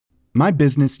My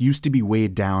business used to be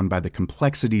weighed down by the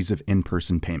complexities of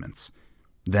in-person payments.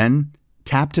 Then,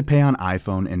 Tap to Pay on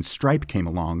iPhone and Stripe came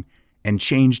along and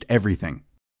changed everything.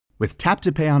 With Tap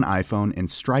to Pay on iPhone and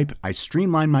Stripe, I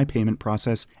streamlined my payment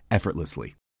process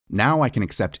effortlessly. Now I can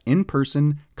accept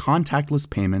in-person, contactless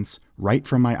payments right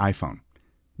from my iPhone.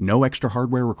 No extra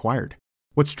hardware required.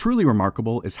 What's truly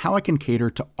remarkable is how I can cater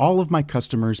to all of my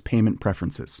customers' payment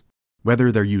preferences.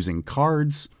 Whether they're using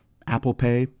cards, Apple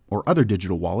Pay, or other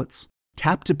digital wallets,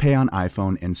 Tap to Pay on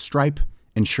iPhone and Stripe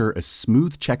ensure a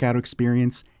smooth checkout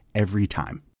experience every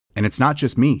time. And it's not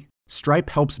just me.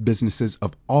 Stripe helps businesses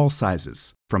of all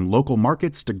sizes, from local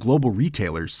markets to global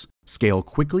retailers, scale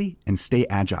quickly and stay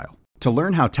agile. To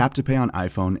learn how Tap to Pay on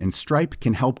iPhone and Stripe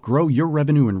can help grow your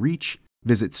revenue and reach,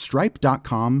 visit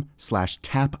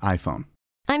stripe.com/tapiphone.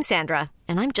 I'm Sandra,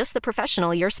 and I'm just the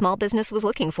professional your small business was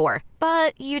looking for.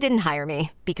 But you didn't hire me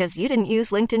because you didn't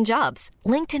use LinkedIn Jobs.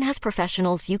 LinkedIn has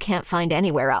professionals you can't find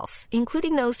anywhere else,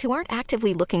 including those who aren't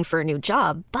actively looking for a new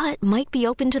job, but might be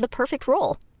open to the perfect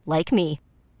role, like me.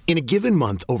 In a given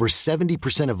month, over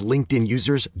 70% of LinkedIn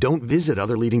users don't visit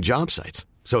other leading job sites.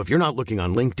 So if you're not looking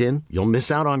on LinkedIn, you'll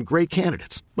miss out on great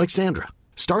candidates like Sandra.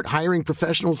 Start hiring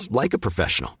professionals like a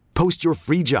professional. Post your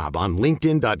free job on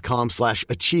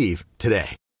linkedin.com/achieve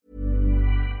today.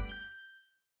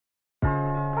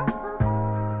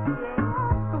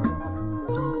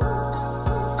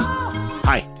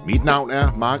 Hej, mit navn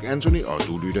er Mark Anthony, og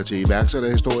du lytter til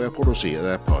iværksætterhistorier produceret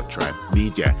af Podtrap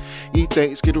Media. I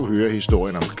dag skal du høre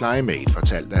historien om Climate,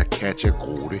 fortalt af Katja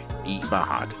Grote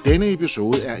Eberhardt. Denne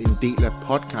episode er en del af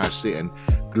podcastserien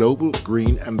Global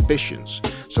Green Ambitions,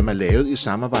 som er lavet i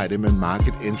samarbejde med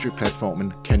market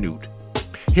entry-platformen Canute.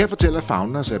 Her fortæller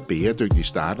founders af bæredygtige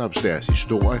startups deres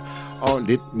historie og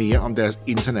lidt mere om deres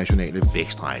internationale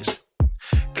vækstrejse.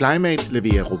 Climate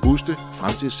leverer robuste,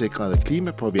 fremtidssikrede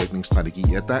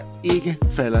klimapåvirkningsstrategier, der ikke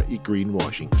falder i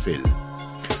greenwashing-fælden.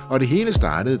 Og det hele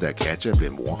startede, da Katja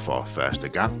blev mor for første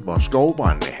gang, hvor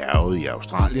skovbrandene hærgede i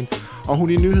Australien, og hun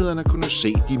i nyhederne kunne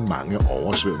se de mange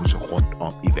oversvømmelser rundt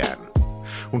om i verden.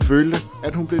 Hun følte,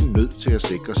 at hun blev nødt til at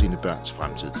sikre sine børns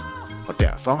fremtid. Og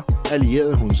derfor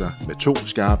allierede hun sig med 2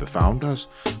 skarpe founders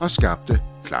og skabte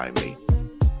Climate.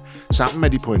 Sammen er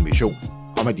de på en mission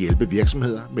om at hjælpe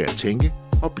virksomheder med at tænke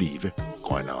og blive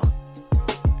grønnere.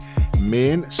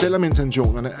 Men selvom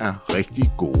intentionerne er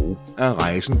rigtig gode, er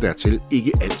rejsen dertil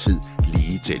ikke altid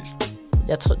lige til.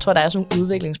 Jeg tror, der er sådan nogle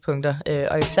udviklingspunkter,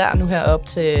 og især nu her op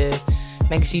til,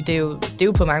 man kan sige, det er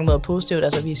jo på mange måder positivt,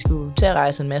 altså vi skulle til at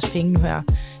rejse en masse penge nu her,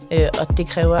 og det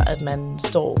kræver, at man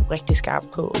står rigtig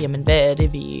skarpt på, jamen hvad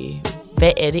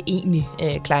er det egentlig,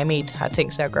 Climate har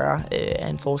tænkt sig at gøre af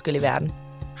en forskel i verden.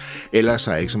 Ellers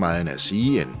er ikke så meget end at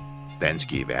sige, end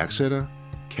danske iværksættere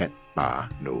kan bare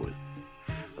noget.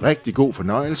 Rigtig god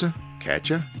fornøjelse,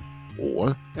 Katja.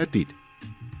 Ordet er dit.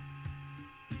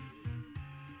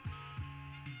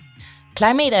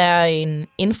 Climate er en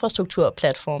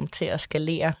infrastrukturplatform til at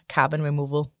skalere carbon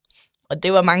removal. Og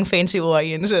det var mange fancy ord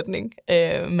i indsætning.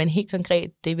 Men helt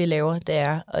konkret, det vi laver, det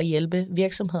er at hjælpe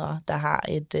virksomheder, der har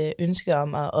et ønske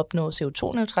om at opnå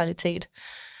CO2-neutralitet,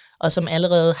 og som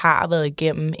allerede har været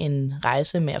igennem en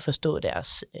rejse med at forstå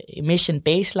deres emission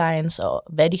baselines og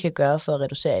hvad de kan gøre for at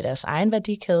reducere i deres egen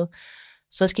værdikæde,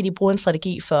 så skal de bruge en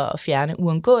strategi for at fjerne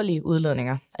uundgåelige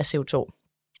udledninger af CO2.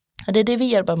 Og det er det, vi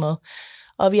hjælper med.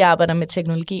 Og vi arbejder med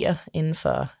teknologier inden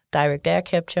for direct air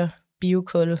capture,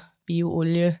 biokul,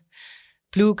 bioolie,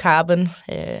 blue carbon,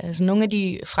 altså nogle af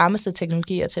de fremmeste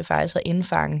teknologier til faktisk at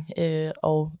indfange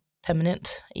og permanent,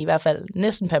 i hvert fald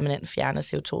næsten permanent fjerne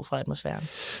CO2 fra atmosfæren.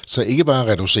 Så ikke bare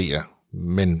reducere,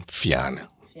 men fjerne.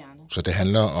 Så det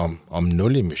handler om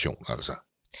nul emission, altså?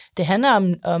 Det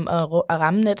handler om at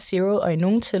ramme net zero, og i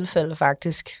nogle tilfælde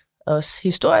faktisk også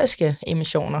historiske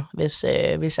emissioner,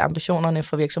 hvis ambitionerne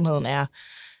for virksomheden er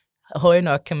høje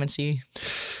nok, kan man sige.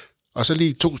 Og så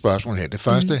lige 2 spørgsmål her. Det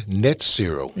første, net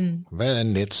zero. Hvad er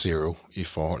net zero i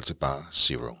forhold til bare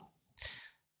zero?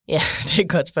 Ja, det er et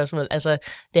godt spørgsmål. Altså,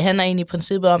 det handler egentlig i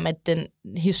princippet om, at den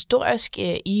historisk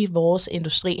i vores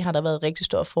industri har der været rigtig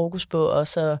stor fokus på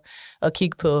også at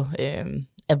kigge på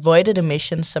avoided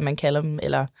emissions, som man kalder dem,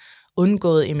 eller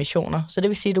undgåede emissioner. Så det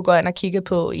vil sige, at du går ind og kigger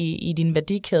på i din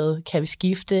værdikæde, kan vi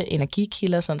skifte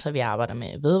energikilder, sådan så vi arbejder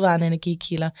med vedvarende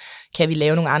energikilder? Kan vi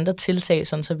lave nogle andre tiltag,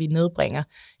 sådan så vi nedbringer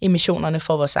emissionerne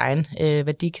for vores egen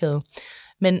værdikæde?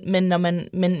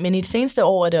 Men i det seneste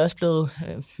år er det også blevet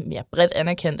bredt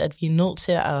anerkendt, at vi er nødt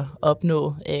til at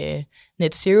opnå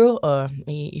net zero, og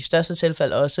i største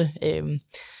tilfælde også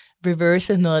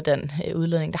reverse noget af den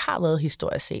udledning, der har været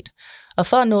historisk set. Og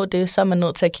for at nå det, så er man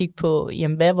nødt til at kigge på,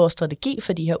 jamen, hvad er vores strategi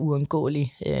for de her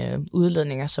uundgåelige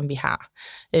udledninger, som vi har.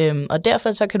 Og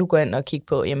derfor så kan du gå ind og kigge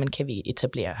på, jamen, kan vi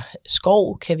etablere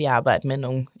skov, kan vi arbejde med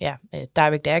nogle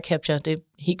direct air capture, det er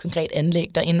helt konkret anlæg,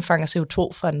 der indfanger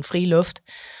CO2 fra den frie luft,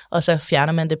 og så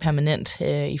fjerner man det permanent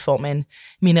i form af en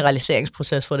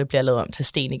mineraliseringsproces, hvor det bliver lavet om til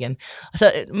sten igen. Og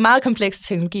så meget komplekse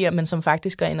teknologier, men som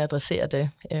faktisk går ind og adresserer det.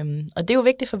 Og det er jo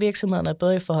vigtigt for virksomhederne,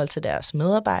 både i forhold til deres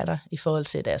medarbejdere, i forhold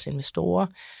til deres investorer,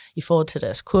 i forhold til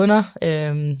deres kunder,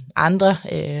 andre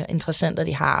interessenter,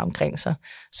 de har omkring sig,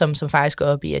 som faktisk går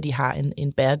op i, at de har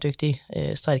en bæredygtig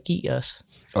strategi også.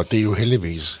 Og det er jo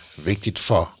heldigvis vigtigt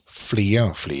for flere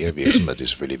og flere virksomheder. Det er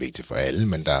selvfølgelig vigtigt for alle,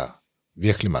 men der er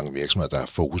virkelig mange virksomheder, der har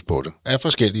fokus på det. Af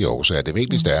forskellige årsager. Det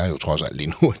vigtigste er jo trods alt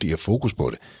lige nu, at de har fokus på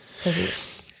det. Præcis.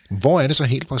 Hvor er det så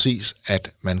helt præcis,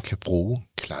 at man kan bruge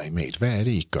Climate? Hvad er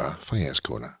det, I gør for jeres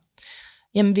kunder?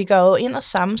 Jamen, vi går jo ind og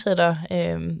sammensætter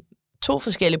 2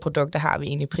 forskellige produkter, har vi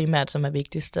egentlig primært, som er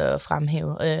vigtigst at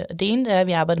fremhæve. Det ene er, at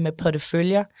vi arbejder med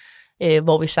porteføljer,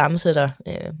 hvor vi sammensætter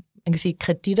man kan sige,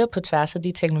 kreditter på tværs af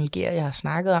de teknologier, jeg har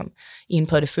snakket om, i en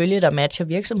portefølje, der matcher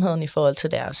virksomheden i forhold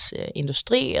til deres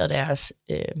industri og deres,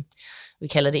 vi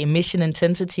kalder det emission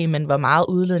intensity, men hvor meget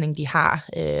udledning de har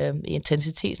i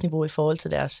intensitetsniveau i forhold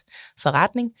til deres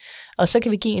forretning. Og så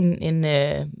kan vi give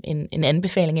en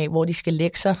anbefaling af, hvor de skal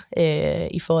lægge sig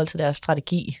i forhold til deres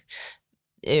strategi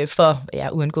for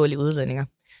uundgåelige udledninger.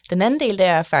 Den anden del, der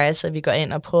er faktisk, at vi går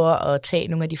ind og prøver at tage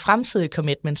nogle af de fremtidige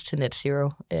commitments til net zero.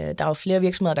 Der er jo flere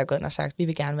virksomheder, der går ind og sagt, at vi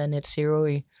vil gerne være net zero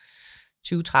i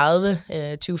 2030,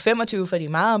 2025 for de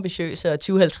meget ambitiøse, og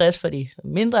 2050 for de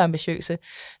mindre ambitiøse.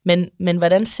 Men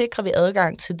hvordan sikrer vi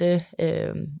adgang til det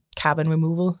carbon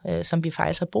removal, som vi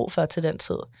faktisk har brug for til den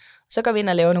tid? Så går vi ind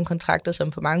og laver nogle kontrakter,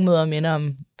 som på mange måder minder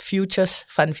om futures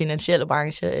fra den finansielle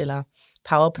branche, eller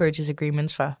power purchase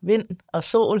agreements for vind og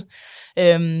sol,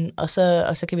 og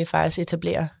så kan vi faktisk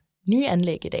etablere nye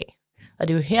anlæg i dag. Og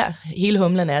det er jo her hele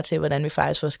humlen er til, hvordan vi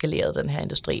faktisk får skaleret den her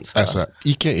industri. Altså,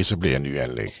 I kan etablere nye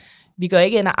anlæg? Vi går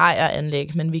ikke ind og ejer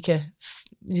anlæg, men vi kan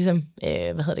ligesom,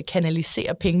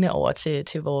 kanalisere pengene over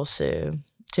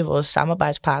til vores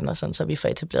samarbejdspartnere, sådan, så vi får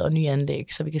etableret nye anlæg,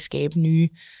 så vi kan skabe nye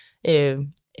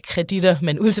kreditter,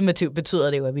 men ultimativt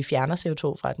betyder det jo, at vi fjerner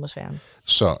CO2 fra atmosfæren.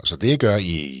 Så det gør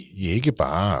I er ikke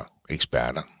bare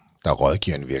eksperter, der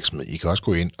rådgiver en virksomhed. I kan også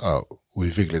gå ind og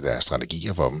udvikle deres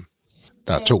strategier for dem.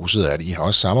 Der er 2 sider af det. I har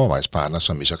også samarbejdspartnere,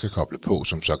 som I så kan koble på,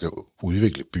 som så kan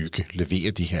udvikle, bygge,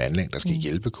 levere de her anlæg, der skal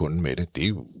hjælpe kunden med det. Det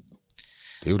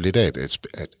er jo lidt af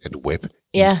et web,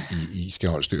 I skal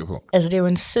holde styr på. Altså, det er jo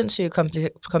en sindssygt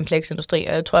kompleks industri,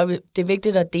 og jeg tror, det er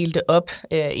vigtigt at dele det op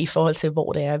i forhold til,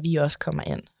 hvor det er, vi også kommer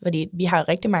ind. Fordi vi har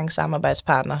rigtig mange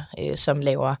samarbejdspartnere, som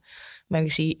laver, man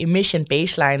kan sige, emission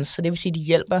baselines, så det vil sige, at de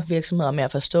hjælper virksomheder med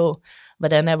at forstå,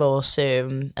 hvordan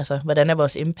er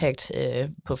vores impact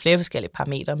på flere forskellige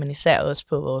parametre, men især også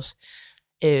på vores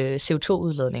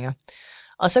CO2-udledninger.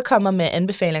 Og så kommer med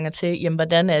anbefalinger til, jamen,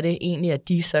 hvordan er det egentlig, at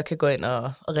de så kan gå ind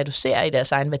og reducere i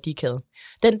deres egen værdikæde.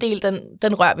 Den del,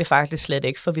 den rører vi faktisk slet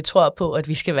ikke, for vi tror på, at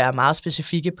vi skal være meget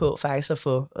specifikke på faktisk at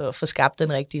få skabt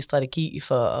den rigtige strategi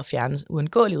for at fjerne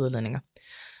uundgåelige udledninger.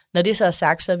 Når det så er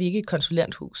sagt, så er vi ikke et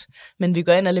konsulenthus, men vi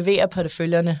går ind og leverer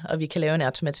porteføljerne, og vi kan lave en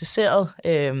automatiseret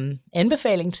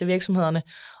anbefaling til virksomhederne,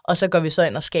 og så går vi så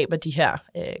ind og skaber de her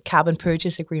carbon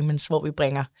purchase agreements, hvor vi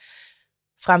bringer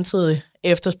fremtidig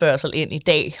efterspørgsel ind i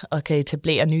dag og kan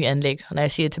etablere nye anlæg. Og når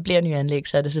jeg siger etablere nye anlæg,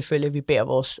 så er det selvfølgelig, at vi beder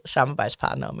vores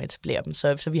samarbejdspartnere om at etablere dem.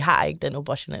 Så vi har ikke den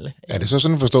operationelle. Er det så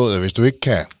sådan forstået, at hvis du ikke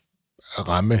kan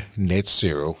ramme net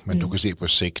zero, men du kan se på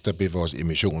sigt, der vil vores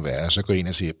emission være, så går ind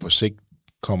og siger, at på sigt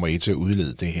kommer I til at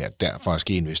udlede det her. Derfor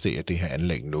skal I investere i det her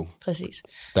anlæg nu. Præcis.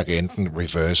 Der kan enten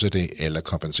reverse det eller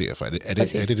kompensere for det. Er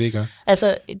det, I gør?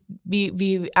 Altså,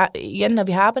 igen, når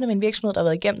vi har arbejdet med en virksomhed, der har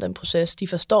været igennem den proces, de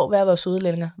forstår, hvad er vores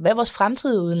udledninger, hvad er vores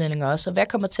fremtidige udledninger også, og hvad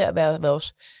kommer til at være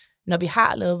vores, når vi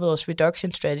har lavet vores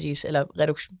reduction strategies, eller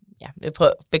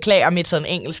beklager mit sådan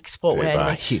engelsk sprog her.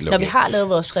 Okay. Når vi har lavet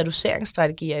vores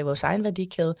reduceringsstrategier i vores egen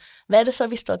værdikæde, hvad er det så,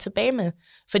 vi står tilbage med?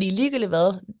 Fordi ligegyldigt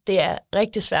hvad, det er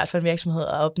rigtig svært for en virksomhed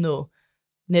at opnå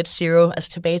net zero, altså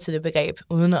tilbage til det begreb,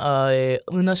 uden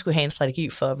at skulle have en strategi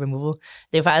for removal.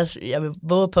 Det er faktisk, jeg vil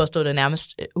våge at påstå, det er nærmest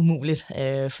umuligt,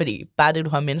 fordi bare det, du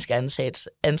har mennesker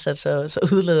ansat så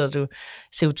udleder du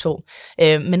CO2.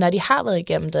 Men når de har været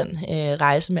igennem den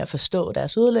rejse med at forstå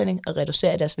deres udledning og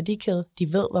reducere deres værdikæde,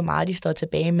 de ved, hvor meget de står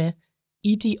tilbage med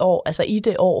i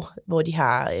det år, hvor de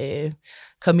har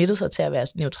committet sig til at være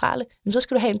neutrale, men så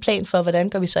skal du have en plan for, hvordan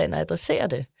går vi så ind og adressere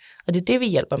det. Og det er det, vi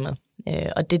hjælper med.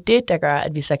 Og det er det, der gør,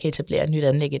 at vi så kan etablere et nyt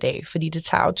anlæg i dag. Fordi det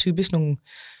tager jo typisk nogle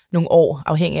år,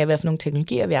 afhængig af, hvad for nogle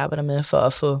teknologier vi arbejder med, for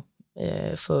at få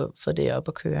få det op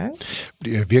at køre.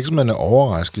 Ikke? Virksomhederne er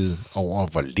overrasket over,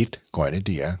 hvor lidt grønne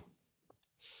de er.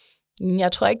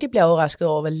 Jeg tror ikke, de bliver overrasket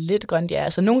over, hvor lidt grønt de er.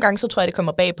 Altså nogle gange, så tror jeg, det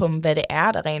kommer bag på dem, hvad det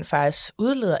er, der rent faktisk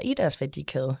udleder i deres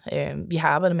værdikæde. Vi har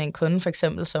arbejdet med en kunde, for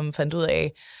eksempel, som fandt ud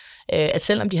af, at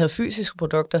selvom de havde fysiske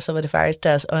produkter, så var det faktisk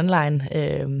deres online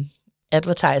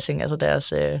advertising, altså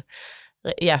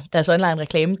deres online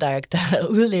reklame, der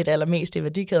udledte allermest i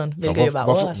værdikæden, hvilket jo var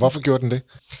overraskende. Hvorfor gjorde den det?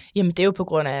 Jamen, det er jo på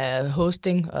grund af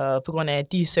hosting, og på grund af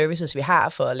de services, vi har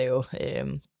for at lave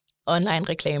online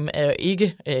reklame, er jo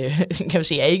ikke, kan man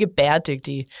sige, er ikke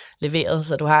bæredygtigt leveret.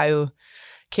 Så du har jo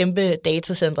kæmpe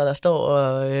datacentre, der står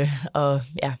og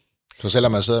så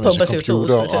selvom man sidder med sin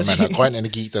computer, og man har grøn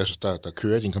energi, der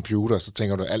kører din computer, så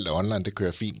tænker du, at alt er online, det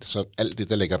kører fint. Så alt det,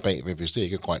 der ligger bagved, hvis det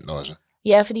ikke er grønt også.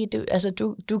 Ja, fordi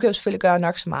du kan jo selvfølgelig gøre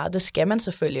nok så meget. Det skal man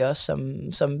selvfølgelig også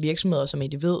som virksomhed og som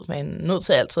individ. Man er nødt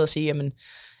til altid at sige, jamen,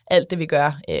 alt det vi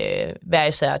gør, hver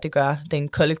især, det gør den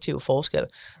kollektive forskel.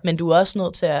 Men du er også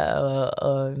nødt til at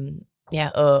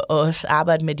også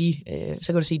arbejde med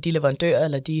så kan du sige, de leverandører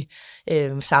eller de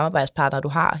samarbejdspartnere, du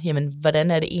har. Jamen,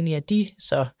 hvordan er det egentlig, at de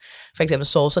så for eksempel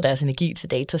sourcer deres energi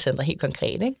til datacenter helt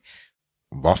konkret, ikke?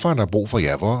 Hvorfor er der brug for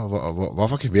jer?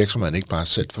 Hvorfor kan virksomheden ikke bare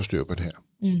selv få styr på det her?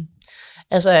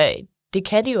 Altså, det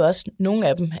kan de jo også, nogle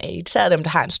af dem, især dem, der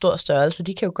har en stor størrelse,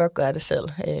 de kan jo godt gøre det selv.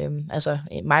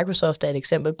 Microsoft er et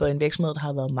eksempel på en virksomhed, der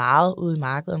har været meget ude i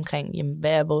markedet omkring, jamen,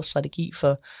 hvad er vores strategi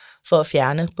for at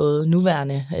fjerne både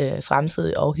nuværende,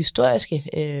 fremtidige og historiske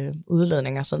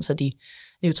udledninger, sådan så de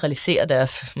neutraliserer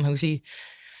deres, man kan sige,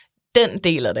 den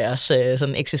del af deres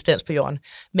sådan eksistens på jorden.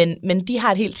 Men de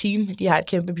har et helt team, de har et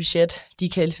kæmpe budget, de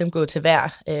kan ligesom gå til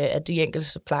hver af de enkelte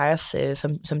suppliers,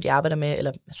 som de arbejder med,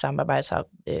 eller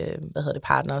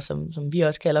partnere, som vi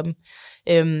også kalder dem.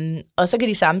 Og så kan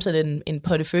de sammensætte en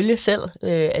portefølje selv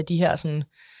af de her sådan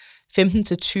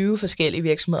 15-20 forskellige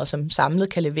virksomheder, som samlet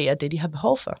kan levere det, de har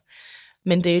behov for.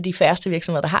 Men det er de færreste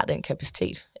virksomheder, der har den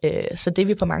kapacitet. Så det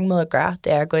vi på mange måder gør,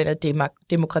 det er at gå ind og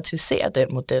demokratisere den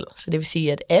model. Så det vil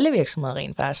sige, at alle virksomheder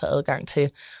rent faktisk har adgang til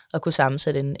at kunne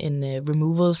sammensætte en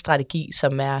removal-strategi,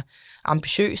 som er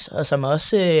ambitiøs, og som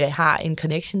også har en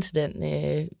connection til den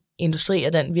industri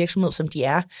og den virksomhed, som de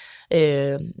er.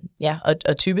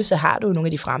 Og typisk så har du nogle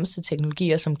af de fremmeste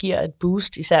teknologier, som giver et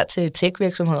boost, især til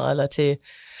tech-virksomheder, eller til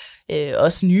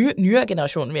også nyere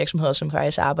generationer virksomheder, som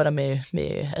faktisk arbejder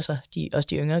med også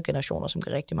de yngre generationer, som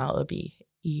går rigtig meget op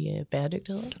i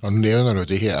bæredygtighed. Og nu nævner du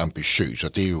det her ambitiøs,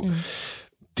 og det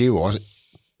er jo også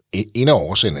en af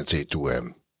årsagerne til, at du er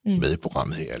med i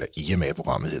programmet her, eller I er med i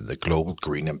programmet her, The Global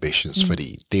Green Ambitions,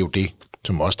 fordi det er jo det,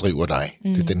 som også driver dig.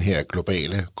 Det er den her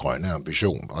globale grønne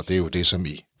ambition, og det er jo det, som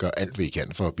I gør alt, hvad I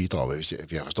kan for at bidrage, hvis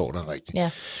jeg forstår dig rigtigt. Ja.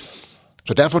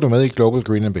 Så derfor er du med i Global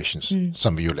Green Ambitions,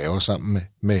 som vi jo laver sammen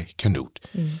med Canute.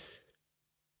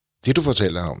 Det, du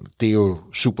fortæller om, det er jo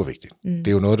super vigtigt. Det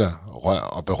er jo noget, der rører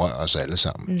og berører os alle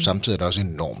sammen. Samtidig er det også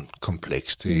enormt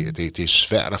komplekst. Det er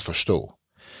svært at forstå.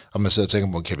 Og man sidder og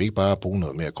tænker på, kan vi ikke bare bruge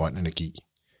noget mere grøn energi?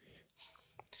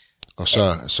 Og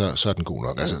så er den god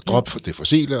nok. Altså drop det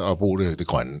fossile og brug det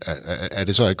grønne. Er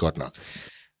det så ikke godt nok?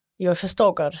 Jo, jeg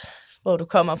forstår godt, hvor du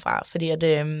kommer fra, fordi at,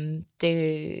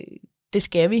 det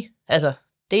skal vi. Altså,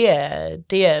 det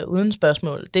er uden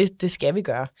spørgsmål. Det skal vi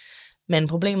gøre. Men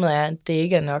problemet er, at det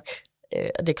ikke er nok.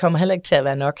 Og det kommer heller ikke til at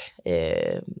være nok,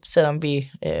 selvom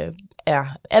vi er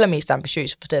allermest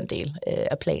ambitiøse på den del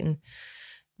af planen.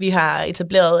 Vi har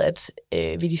etableret, at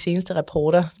ved de seneste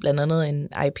rapporter, blandt andet en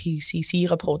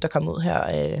IPCC-rapport, der kom ud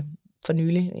her for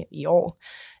nylig i år,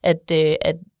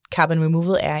 at carbon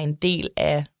removal er en del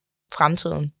af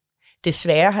fremtiden.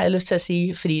 Desværre har jeg lyst til at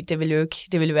sige, fordi det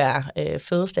ville være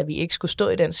fedest, at vi ikke skulle stå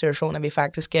i den situation, at vi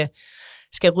faktisk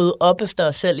skal rydde op efter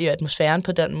os selv i atmosfæren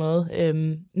på den måde.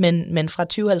 Men fra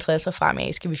 2050 og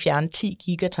fremad skal vi fjerne 10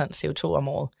 gigatons CO2 om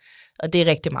året. Og det er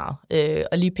rigtig meget.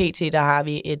 Og lige pt. Der har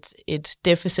vi et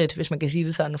deficit, hvis man kan sige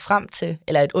det sådan,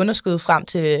 eller et underskud frem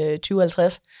til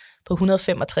 2050 på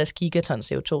 165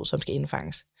 gigatons CO2, som skal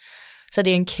indfanges. Så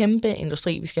det er en kæmpe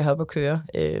industri, vi skal hoppe og køre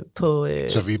på.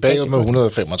 Så vi er bagud med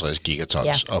 165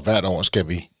 gigatons, og hvert år skal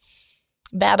vi?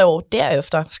 Hvert år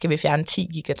derefter skal vi fjerne 10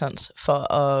 gigatons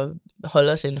for at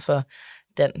holde os inden for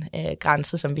den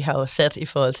grænse, som vi har jo sat i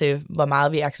forhold til, hvor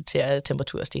meget vi accepterer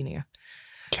temperaturstigninger.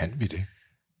 Kan vi det?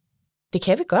 Det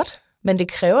kan vi godt, men det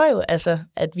kræver jo altså,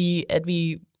 at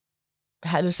vi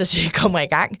har lyst til at sige, kommer i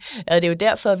gang. Og det er jo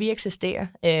derfor, at vi eksisterer.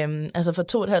 Altså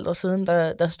for 2,5 år siden,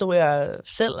 der stod jeg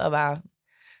selv og var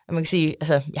man kan sige,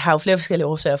 altså, jeg har jo flere forskellige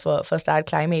årsager for at starte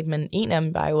Climate, men en af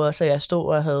dem var jo også, at jeg stod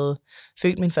og havde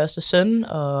født min første søn,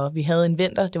 og vi havde en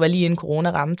vinter, det var lige inden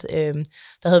corona ramte,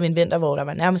 der havde vi en vinter, hvor der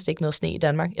var nærmest ikke noget sne i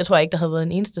Danmark. Jeg tror ikke, der havde været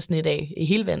en eneste snedag i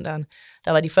hele vinteren.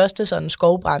 Der var de første sådan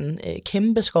skovbrande,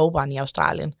 kæmpe skovbrande i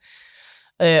Australien.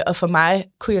 Og for mig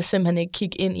kunne jeg simpelthen ikke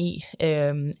kigge ind i,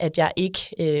 at jeg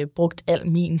ikke brugte al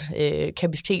min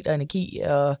kapacitet og energi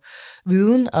og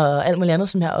viden og alt muligt andet,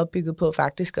 som jeg har opbygget på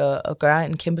faktisk at gøre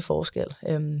en kæmpe forskel.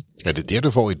 Er det der,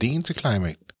 du får ideen til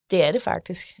Climate? Det er det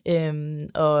faktisk.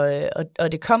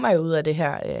 Og det kommer jo ud af det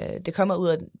her, det kommer ud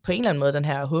af på en eller anden måde den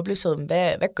her håbløshed.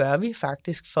 Hvad gør vi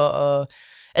faktisk for at,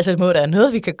 altså det må der er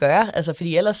noget, vi kan gøre, altså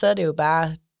fordi ellers så er det jo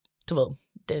bare, du ved,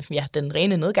 den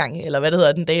rene nedgang, eller hvad det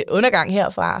hedder, den undergang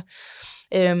herfra.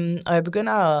 Og jeg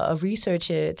begynder at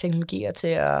researche teknologier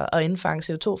til at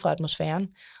indfange CO2 fra atmosfæren.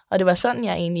 Og det var sådan,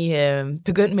 jeg egentlig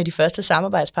begyndte med de første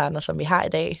samarbejdspartnere, som vi har i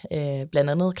dag. Blandt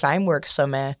andet Climeworks,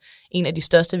 som er en af de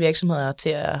største virksomheder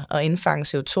til at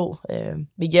indfange CO2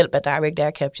 ved hjælp af Direct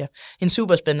Air Capture. En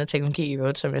super spændende teknologi i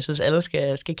øvrigt, som jeg synes, alle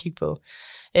skal kigge på.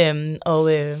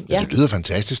 Det lyder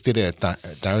fantastisk, det der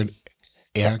Direct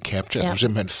Air Capture, at du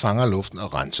simpelthen fanger luften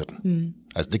og renser den.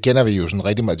 Altså det kender vi jo sådan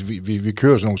rigtig meget. Vi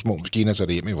kører sådan nogle små maskiner, så det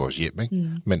er hjemme i vores hjem, ikke?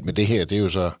 Men det her, det er jo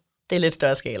så... Det er lidt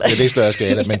større skala. Det er lidt større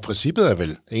skala, men princippet er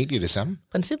vel egentlig det samme?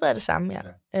 Princippet er det samme,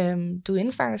 ja. Du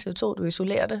indfanger CO2, du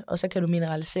isolerer det, og så kan du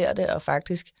mineralisere det, og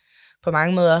faktisk på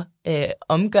mange måder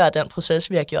omgøre den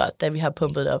proces, vi har gjort, da vi har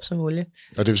pumpet det op som olie.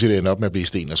 Og det vil sige, at det ender op med at blive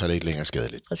sten, og så er det ikke længere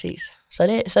skadeligt? Præcis. Så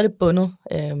er det bundet.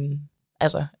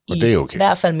 Altså og det er okay. I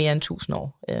hvert fald mere end 1000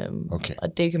 år. Okay.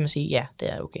 Og det kan man sige, ja,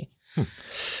 det er okay.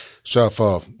 Så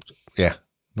for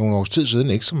nogle års tid siden,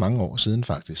 ikke så mange år siden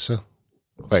faktisk, så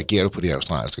reagerer du på det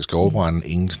australske skovbrande,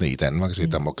 ingen sne i Danmark, og siger,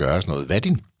 der må gøres noget. Hvad er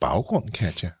din baggrund,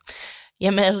 Katja?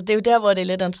 Jamen altså, det er jo der, hvor det er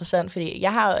lidt interessant, fordi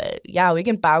jeg har jo ikke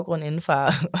en baggrund inden for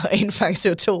at indfange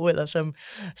CO2, eller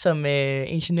som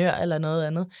ingeniør eller noget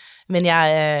andet. Men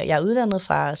jeg er uddannet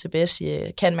fra CBS i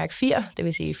Canmærk 4, det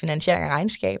vil sige finansiering og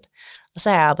regnskab. Og så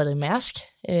har jeg arbejdet i Mærsk,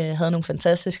 havde nogle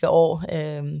fantastiske år,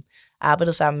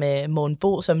 arbejdet sammen med Morten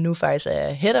Bo, som nu faktisk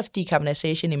er Head of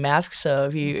Decarbonization i Mærsk, så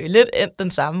vi er lidt endt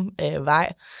den samme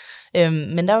vej.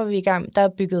 Men der var vi i gang,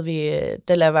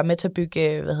 der var med til at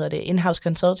bygge, in-house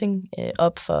consulting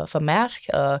op for Mærsk,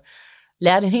 og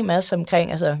lærte en hel masse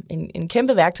omkring, altså en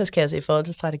kæmpe værktøjskasse i forhold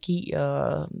til strategi,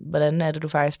 og hvordan er det, du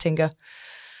faktisk tænker,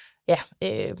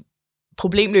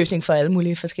 problemløsning for alle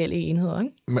mulige forskellige enheder.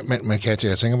 Ikke? Men Katja,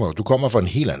 jeg tænker på, du kommer fra en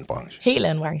helt anden branche. Helt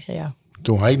anden branche, ja.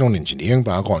 Du har ikke nogen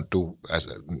engineering-baggrund,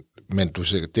 men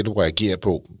det, du reagerer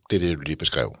på, det er det, du lige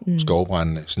beskrev.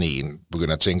 Skovbrændene, sneen,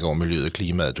 begynder at tænke over miljøet,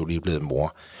 klimaet, du er lige blevet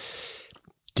mor.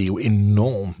 Det er jo en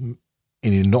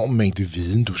enorm mængde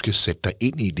viden, du skal sætte dig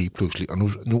ind i lige pludselig. Og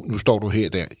nu står du her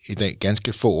der i dag,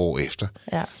 ganske få år efter.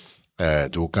 Ja.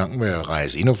 Du er i gang med at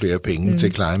rejse endnu flere penge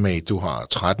til Climate. Du har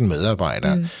 13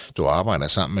 medarbejdere. Du arbejder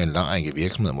sammen med en lang række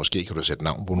virksomheder. Måske kan du sætte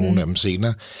navn på nogle af dem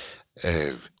senere.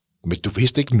 Men du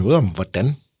vidste ikke noget om,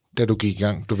 hvordan, da du gik i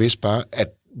gang. Du vidste bare, at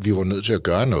vi var nødt til at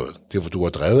gøre noget. Det var, du var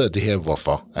drevet af det her,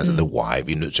 hvorfor. Altså the why.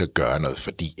 Vi er nødt til at gøre noget,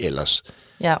 fordi ellers.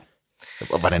 Ja.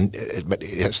 Hvordan,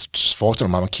 jeg forestiller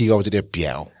mig, at man kigger over det der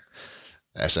bjerg.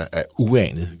 Altså af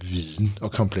uanet viden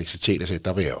og kompleksitet. Og siger,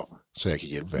 der vil jeg op, så jeg kan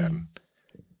hjælpe verden.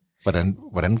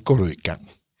 Hvordan går du i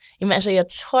gang? Jamen altså, jeg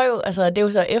tror jo, altså det er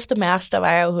jo så efter Mærsk, der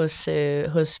var jeg jo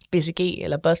hos BCG,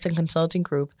 eller Boston Consulting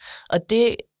Group, og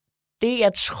det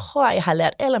jeg tror, jeg har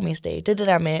lært allermest af, det er det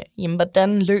der med, jamen,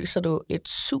 hvordan løser du et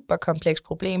super komplekst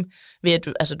problem, ved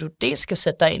at du dels skal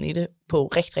sætte dig ind i det på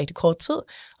rigtig, rigtig kort tid,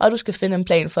 og du skal finde en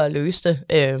plan for at løse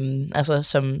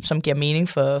det, som giver mening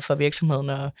for virksomheden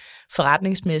og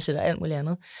forretningsmæssigt og alt muligt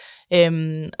andet.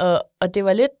 Og det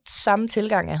var lidt samme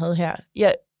tilgang, jeg havde her.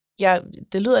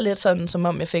 Det lyder lidt sådan, som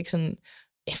om jeg fik sådan...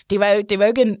 Det var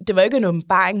jo ikke en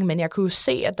åbenbaring, men jeg kunne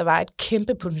se, at der var et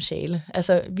kæmpe potentiale.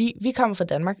 Altså, vi kommer fra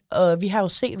Danmark, og vi har jo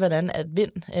set, hvordan at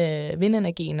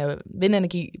vindenergien og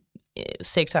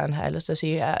vindenergisektoren, har jeg lyst til at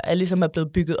sige, er ligesom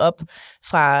blevet bygget op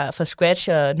fra scratch,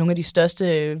 og nogle af de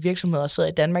største virksomheder sidder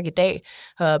i Danmark i dag,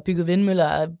 har bygget vindmøller,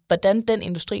 og hvordan den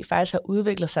industri faktisk har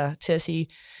udviklet sig til at sige,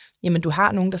 jamen du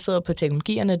har nogen, der sidder på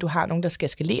teknologierne, du har nogen, der skal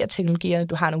skalere teknologierne,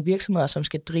 du har nogle virksomheder, som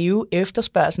skal drive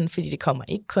efterspørgselen, fordi det kommer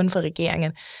ikke kun fra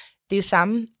regeringen. Det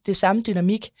er samme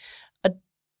dynamik, og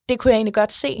det kunne jeg egentlig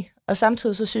godt se. Og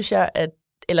samtidig så synes jeg,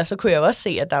 så kunne jeg også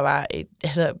se, at der var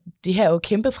det her jo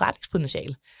kæmpe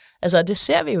forretningspotentiale. Altså, det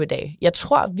ser vi jo i dag. Jeg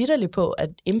tror vitterligt på, at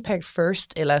impact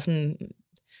first, eller sådan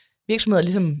virksomheder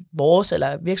ligesom vores,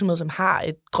 eller virksomheder, som har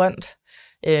et grønt,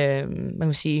 man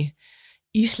kan sige,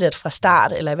 islet fra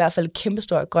start, eller i hvert fald et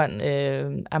kæmpestort grønt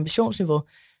ambitionsniveau,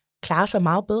 klare sig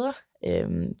meget bedre,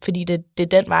 fordi det er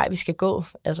den vej, vi skal gå.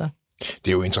 Altså. Det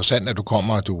er jo interessant, at du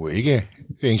kommer, og du er ikke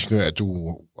ingeniør,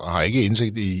 du har ikke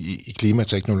indsigt i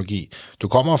klimateknologi. Du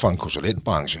kommer fra en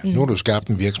konsulentbranche. Nu har du skabt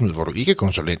en virksomhed, hvor du ikke er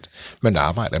konsulent, men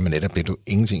arbejder med netop det, du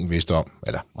ingenting vidste om,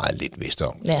 eller meget lidt vidste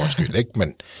om, undskyld, ikke?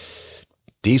 Men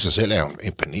det i sig selv er jo en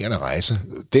imponerende rejse.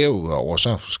 Derudover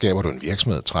så skaber du en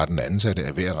virksomhed, 13 ansatte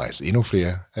er ved at rejse endnu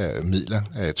flere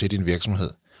midler til din virksomhed,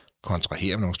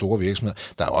 kontrahere med nogle store virksomheder.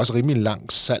 Der er jo også rimelig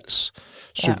lang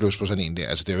salgscyklus på sådan en der.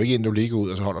 Altså det er jo ikke en, du ligger ud,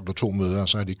 og så holder du 2 møder, og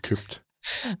så er de købt.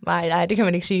 Nej, det kan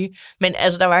man ikke sige. Men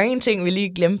altså, der var jo en ting, vi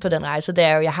lige glemte på den rejse, det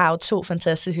er jo, jeg har jo 2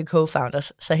 fantastiske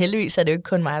co-founders, så heldigvis er det jo ikke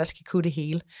kun mig, der skal kunne det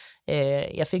hele.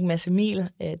 Jeg fik Mads Emil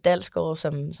Dalsgaard,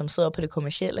 som sidder på det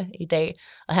kommercielle i dag,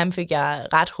 og han fik jeg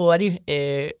ret hurtigt,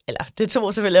 eller det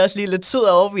tog selvfølgelig også lige lidt tid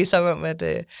at overbevise om, at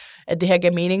det her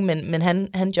gav mening, men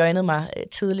han joinede mig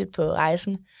tidligt på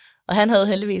rejsen, og han havde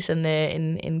heldigvis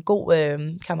en god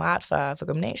kammerat fra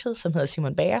gymnasiet, som hedder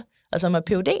Simon Bager, og som er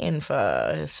Ph.D. inden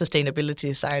for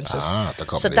Sustainability Sciences.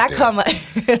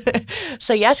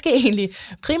 Så jeg skal egentlig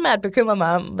primært bekymre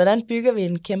mig om, hvordan bygger vi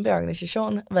en kæmpe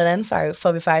organisation, hvordan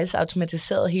får vi faktisk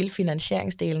automatiseret hele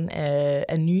finansieringsdelen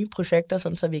af nye projekter,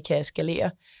 sådan så vi kan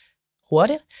skalere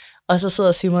hurtigt. Og så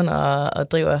sidder Simon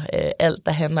og driver alt,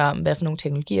 der handler om, hvad for nogle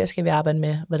teknologier skal vi arbejde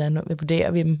med, hvordan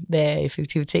vurderer vi dem, hvad er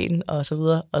effektiviteten og så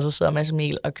videre. Og så sidder Mads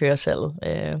Emil og kører salget.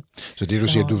 Så det du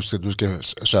siger, du skal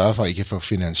sørge for, at I kan få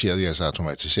finansieret jeres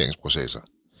automatiseringsprocesser,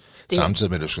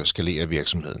 samtidig med, at du skal skalere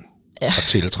virksomheden og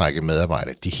tiltrække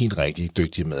medarbejdere, de helt rigtige,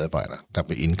 dygtige medarbejdere, der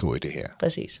vil indgå i det her.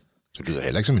 Præcis. Så det lyder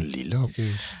heller ikke som en lille opgave.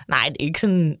 Nej, det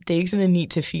er ikke sådan en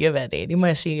 9-4 hver dag. Det må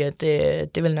jeg sige, at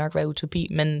det vil nok være utopi,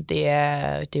 men det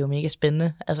er jo mega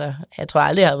spændende. Altså, jeg tror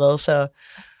aldrig, jeg har været så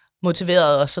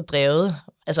motiveret og så drevet.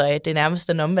 Altså, det er nærmest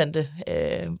den omvendte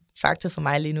faktor for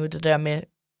mig lige nu, det der med,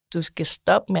 du skal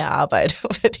stoppe med at arbejde,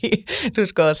 fordi du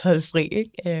skal også holde fri.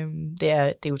 Ikke? Det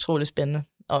er utroligt spændende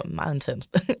og meget intenst.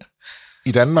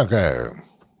 I Danmark,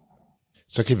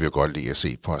 så kan vi jo godt lide at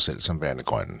se på os selv som værende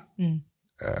grønne.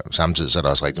 Samtidig så er der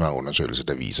også rigtig mange undersøgelser,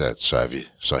 der viser, at så er vi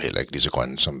så heller ikke lige så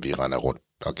grønne, som vi render rundt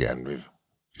og gerne vil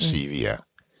sige, vi er.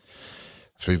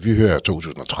 For vi hører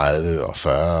 2030 og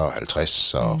 40 og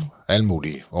 50 og alle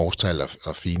mulige årstal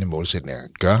og fine målsætninger.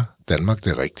 Gør Danmark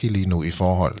det rigtige lige nu i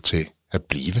forhold til at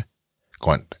blive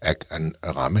grønt, at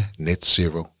ramme net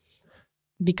zero?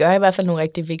 Vi gør i hvert fald nogle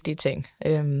rigtig vigtige ting.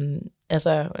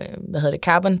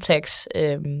 Carbon tax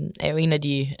er jo en af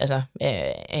de,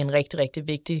 er en rigtig, rigtig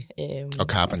vigtig. Og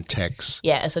carbon tax?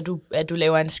 Ja, altså at du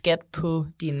laver en skat på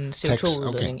din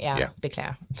CO2-udledning. Okay. Ja,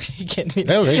 beklager. Igen min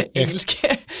engelsk.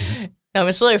 Når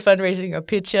man sidder i fundraising og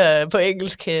pitcher på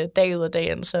engelsk dag ud af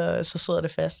dagen, så sidder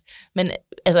det fast. Men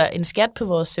altså, en skat på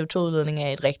vores CO2-udledning er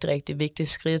et rigtig, rigtig vigtigt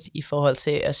skridt i forhold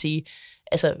til at sige,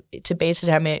 altså tilbage til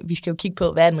det her med, vi skal jo kigge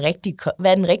på, hvad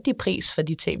er den rigtige pris for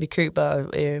de ting, vi køber,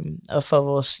 og for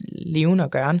vores levende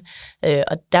og gøren.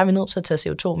 Og der er vi nødt til at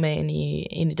tage CO2 med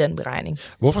ind i den beregning.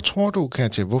 Hvorfor tror du,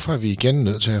 Katja, hvorfor er vi igen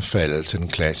nødt til at falde til den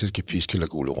klassiske pisk eller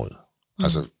gulerod?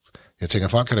 Altså, jeg tænker,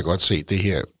 folk kan da godt se, det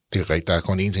her, det er rigtigt, der er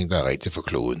kun én ting, der er rigtigt for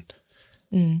kloden.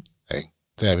 Okay?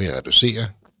 Det er, at vi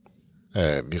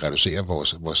reducerer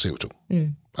vores CO2.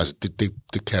 Altså,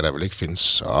 det kan der vel ikke findes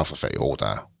så offerfag i år, der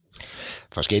er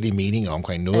forskellige meninger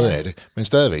omkring noget af det, men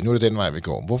stadigvæk, nu er det den vej, vi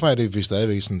går. Hvorfor er det, at vi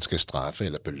stadigvæk sådan skal straffe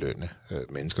eller belønne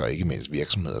mennesker, og ikke mindst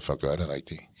virksomheder, for at gøre det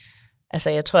rigtigt? Altså,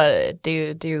 jeg tror,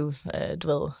 det er jo, du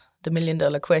ved, the $1 million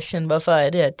question. Hvorfor er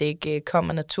det, at det ikke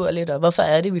kommer naturligt, og hvorfor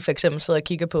er det, vi for eksempel sidder og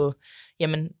kigger på,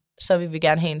 jamen, så vil vi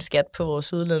gerne have en skat på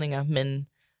vores udledninger, men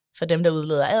for dem, der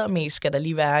udleder allermest, skal der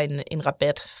lige være en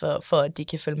rabat, for at de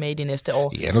kan følge med i de næste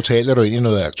år. Ja, nu taler du ind i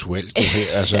noget aktuelt.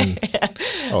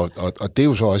 Og det er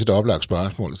jo så også et oplagt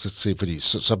spørgsmål, fordi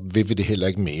så vil vi det heller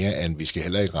ikke mere, end vi skal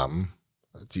heller ikke ramme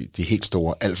de helt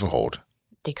store alt for hårdt.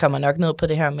 Det kommer nok ned på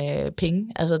det her med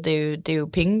penge. Altså, det er jo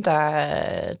penge, der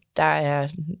er,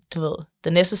 du ved,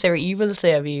 the necessary evil til,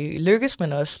 at vi lykkes,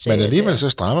 men også til... Men alligevel så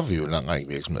straffer vi jo en lang række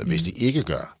virksomheder, hvis de ikke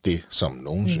gør det, som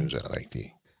nogen synes er det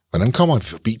rigtige. Hvordan kommer vi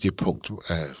forbi det punkt?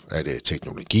 Er det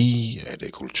teknologi? Er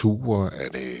det kultur?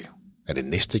 Er det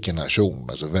næste generation?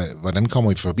 Altså, hvordan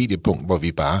kommer vi forbi det punkt, hvor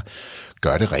vi bare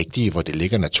gør det rigtige, hvor det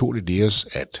ligger naturligt i os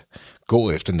at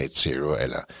gå efter net zero,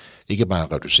 eller ikke bare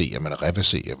reducere, men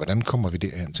reversere? Hvordan kommer vi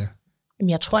derhen til?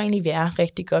 Jeg tror egentlig, vi er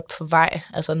rigtig godt på vej,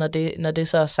 altså når det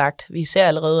så er sagt. Vi ser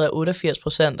allerede, at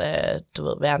 88% af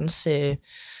verdens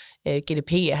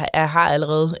GDP har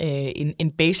allerede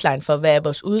en baseline for, hvad er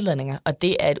vores udledninger, og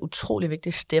det er et utrolig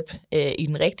vigtigt step i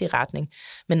den rigtige retning.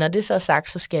 Men når det så er sagt,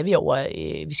 så skal vi over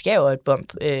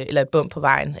et bump på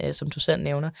vejen, som du selv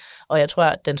nævner. Og jeg tror,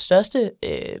 at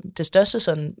det største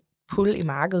sådan pull i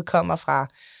markedet kommer fra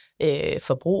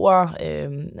forbrugere,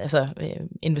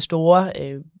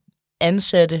 investorer,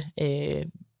 ansatte,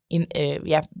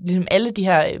 ligesom alle de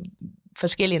her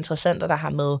forskellige interessenter, der har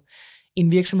med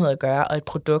en virksomhed at gøre og et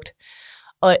produkt.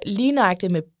 Og lige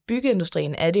nøjagtigt med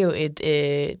byggeindustrien er det jo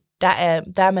der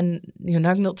er man jo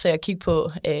nok nødt til at kigge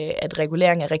på, at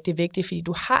regulering er rigtig vigtig, fordi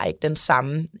du har ikke den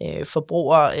samme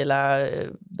forbruger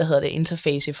eller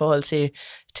interface i forhold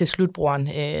til slutbrugeren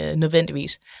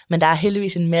nødvendigvis. Men der er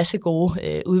heldigvis en masse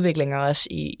gode udviklinger også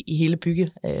i hele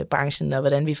byggebranchen, og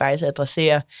hvordan vi faktisk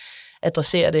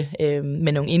adresserer det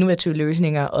med nogle innovative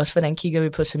løsninger. Også hvordan kigger vi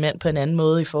på cement på en anden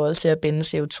måde i forhold til at binde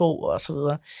CO2 og så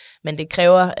videre. Men det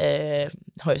kræver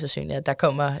højst sandsynligt, at der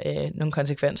kommer nogle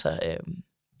konsekvenser.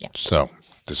 Ja. Så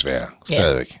desværre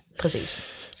stadigvæk. Præcis.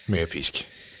 Mere pisk.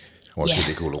 Måske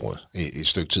det gulerod i et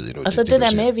stykke tid endnu. Og så det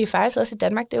der med, at vi faktisk også i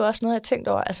Danmark, det er jo også noget, jeg tænkt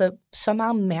over. Altså, så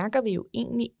meget mærker vi jo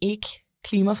egentlig ikke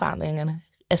klimaforandringerne.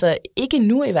 Altså, ikke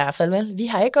nu i hvert fald, vel? Vi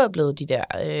har ikke oplevet de der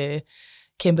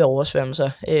kæmpe oversvømmelser,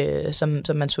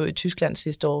 som man så i Tyskland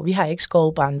sidste år. Vi har ikke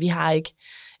skovbrand, vi har ikke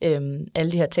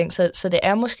alle de her ting. Så det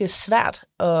er måske svært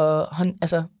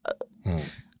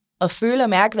at føle og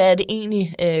mærke, hvad er det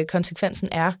egentlig konsekvensen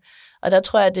er. Og der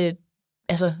tror jeg, det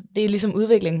er ligesom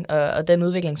udvikling, og den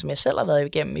udvikling, som jeg selv har været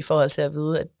igennem i forhold til at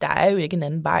vide, at der er jo ikke en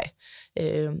anden vej.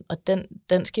 Og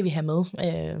den skal vi have med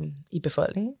i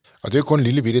befolkningen. Og det er jo kun en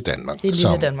lille bitte Danmark. Det er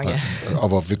lille Danmark, ja. Og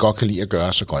hvor vi godt kan lide at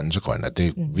gøre så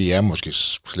grønne. Vi er måske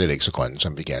slet ikke så grønne,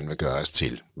 som vi gerne vil gøre os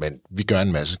til. Men vi gør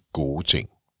en masse gode ting,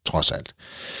 trods alt.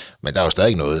 Men der er jo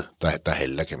stadig noget, der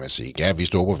halter, kan man sige. Ja, vi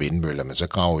står på vindmøller, men så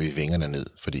graver vi vingerne ned,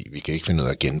 fordi vi kan ikke finde ud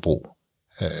af at genbruge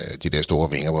de der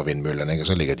store vinger på vindmøllerne, ikke? Og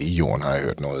så ligger de i jorden, har jeg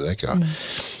hørt noget. Ikke? Og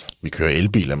vi kører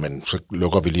elbiler, men så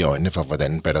lukker vi lige øjnene for,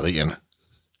 hvordan batterierne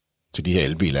til de her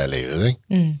elbiler er lavet.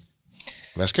 Ikke?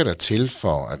 Hvad skal der til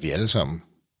for, at vi alle sammen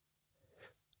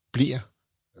bliver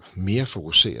mere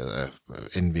fokuseret,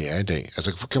 end vi er i dag?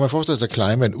 Altså, kan man forestille sig, at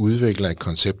Climate udvikler et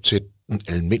koncept til en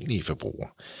almindelig forbruger,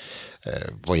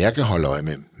 hvor jeg kan holde øje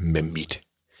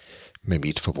med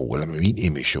mit forbrug, eller med min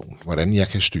emission, hvordan jeg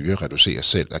kan styre og reducere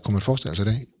selv. Kunne man forestille sig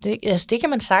det? Det kan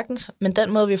man sagtens, men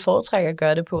den måde, vi foretrækker at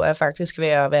gøre det på, er faktisk ved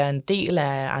at være en del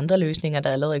af andre løsninger, der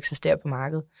allerede eksisterer på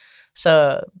markedet.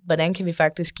 Så hvordan kan vi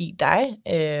faktisk give dig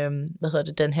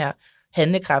den her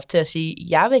handlekraft til at sige,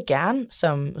 jeg vil gerne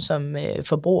som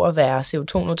forbruger være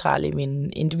CO2-neutral i mine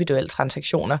individuelle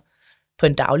transaktioner på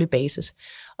en daglig basis.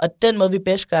 Og den måde, vi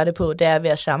bedst gør det på, det er ved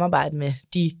at samarbejde med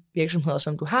de virksomheder,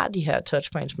 som du har de her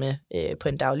touchpoints med på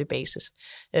en daglig basis.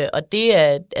 Og det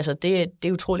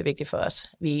er utrolig vigtigt for os.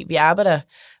 Vi arbejder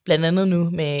blandt andet nu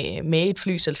med et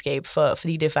flyselskab,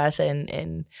 fordi det faktisk er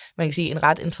en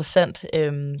ret interessant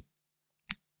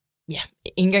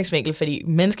indgangsvinkel, og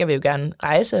mennesker vil jo gerne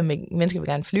rejse, mennesker vil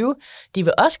gerne flyve. De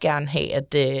vil også gerne have,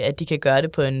 at de kan gøre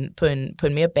det på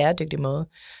en mere bæredygtig måde.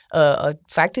 Og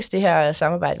faktisk det her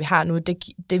samarbejde, vi har nu,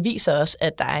 det viser også,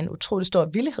 at der er en utrolig stor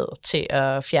villighed til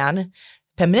at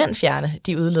permanent fjerne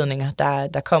de udledninger,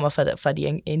 der kommer fra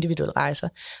de individuelle rejser.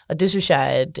 Og det synes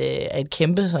jeg er et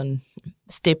kæmpe sådan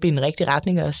step i en rigtig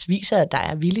retning, og viser, at der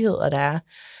er villighed, og der er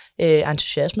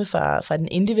entusiasme fra den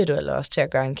individuelle også til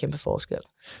at gøre en kæmpe forskel.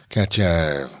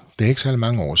 Katja, det er ikke så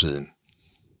mange år siden,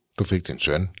 du fik din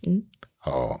søn,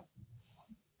 og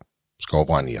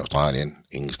skovbrand i Australien,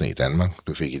 ingen sne i Danmark,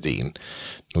 du fik ideen,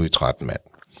 nu er I 13 mand.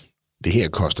 Det her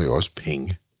koster jo også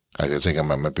penge. Altså jeg tænker,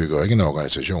 man bygger jo ikke en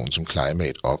organisation som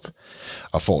Climate op,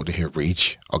 og får det her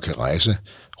reach, og kan rejse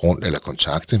rundt, eller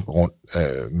kontakte rundt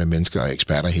med mennesker og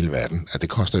eksperter i hele verden. Altså det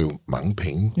koster jo mange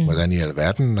penge. Hvordan i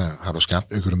alverden har du skabt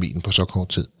økonomien på så kort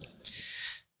tid?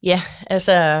 Ja,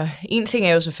 altså en ting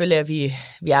er jo selvfølgelig, at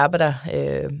vi arbejder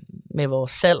med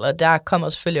vores salg, og der kommer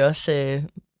selvfølgelig også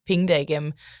penge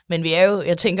derigennem. Men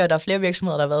jeg tænker, at der er flere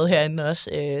virksomheder, der har været herinde også,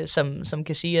 som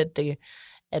kan sige,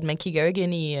 at man kigger jo ikke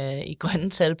ind i grønne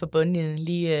tal på bunden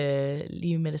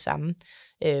lige med det samme.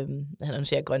 Når man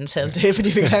siger grønne tal, det er fordi,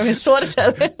 vi kan med sorte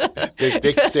tal.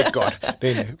 det er godt.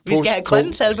 Vi skal have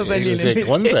grønne tal på bunden. Vi skal have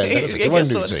grønne tal, det var en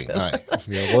ny ting. Nej,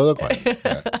 vi har røde og grønne.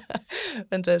 Ja.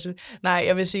 Fantastisk. Nej,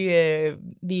 jeg vil sige,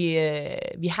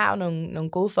 vi har jo nogle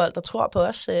gode folk, der tror på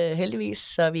os, heldigvis.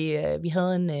 Så vi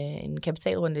havde en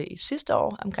kapitalrunde i sidste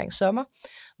år omkring sommer,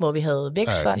 hvor vi havde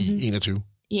Vækstfonden. I 21.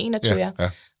 I 21, ja.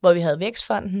 Hvor vi havde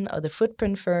Vækstfonden og The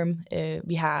Footprint Firm.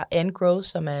 Vi har Growth,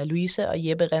 som er Louise og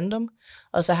Jeppe Rendum.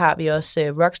 Og så har vi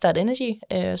også Rockstart Energy,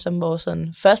 som vores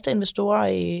første investorer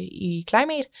i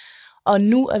Climate. Og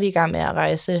nu er vi i gang med at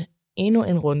rejse endnu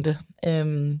en runde.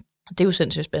 Det er jo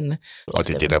sindssygt spændende. Og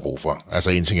det er det, der er brug for. Altså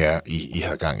en ting er, I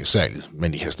har gang i salget,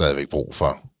 men I har stadigvæk brug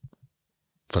for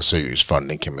for seriøs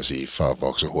funding, kan man sige, for at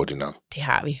vokse hurtigt nok? Det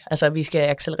har vi. Altså, vi skal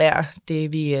accelerere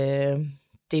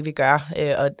det vi gør,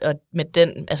 og med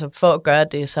den, altså for at gøre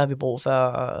det, så har vi brug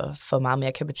for meget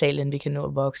mere kapital, end vi kan nå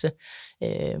at vokse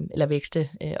eller vækste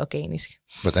organisk.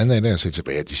 Hvordan er det at se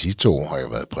tilbage? De sidste 2 år har jo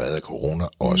været præget af corona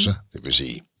også, det vil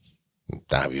sige,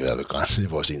 der har vi været begrænset i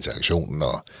vores interaktion,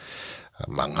 og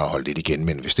mange har holdt lidt igen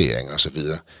med investeringer osv.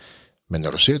 Men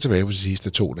når du ser tilbage på de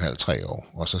sidste 2,5-3 år,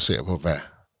 og så ser på,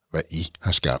 hvad I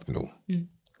har skabt nu,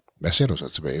 hvad ser du så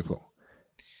tilbage på?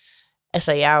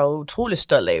 Altså, jeg er jo utrolig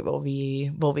stolt af,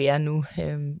 hvor vi er nu.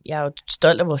 Jeg er jo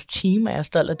stolt af vores team, og jeg er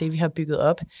stolt af det, vi har bygget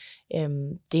op.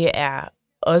 Det er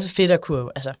også fedt at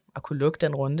kunne lukke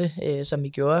den runde, som vi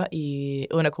gjorde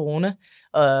under corona.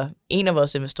 Og en af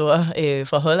vores investorer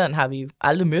fra Holland har vi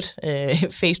aldrig mødt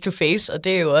face to face, og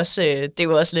det er jo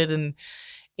også lidt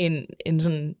en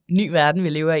sådan ny verden, vi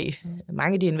lever i.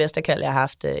 Mange af de investorkald, jeg har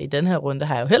haft i den her runde,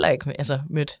 har jeg jo heller ikke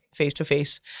mødt face to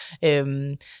face.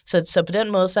 Så på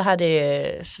den måde, så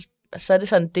er det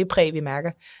sådan det præg, vi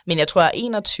mærker. Men jeg tror, at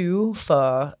 21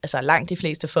 for langt de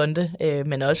fleste fonde,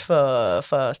 men også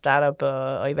for startup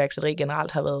og iværksætteri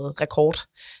generelt, har været rekord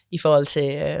i forhold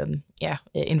til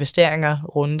investeringer,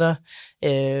 runder,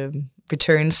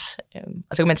 returns.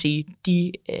 Og så kan man sige,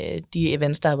 de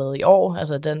events, der har været i år,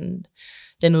 altså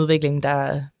den udvikling,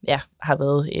 der har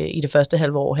været i det første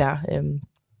halve år her,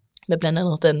 med blandt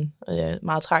andet den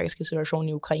meget tragiske situation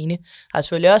i Ukraine, har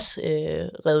selvfølgelig også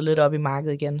revet lidt op i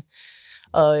markedet igen.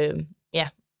 Og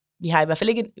vi har i hvert fald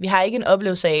ikke en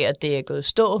oplevelse af, at det er gået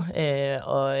stå,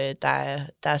 og der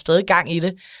er stadig gang i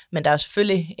det, men der er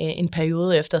selvfølgelig en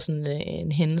periode efter sådan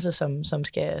en hændelse, som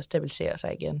skal stabilisere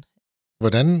sig igen.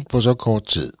 Hvordan på så kort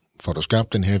tid får du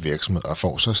skabt den her virksomhed og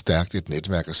får så stærkt et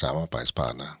netværk af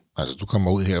samarbejdspartnere? Altså, du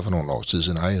kommer ud her for nogle år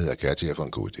siden, hej, jeg hedder Katja, jeg har fået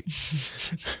en god idé.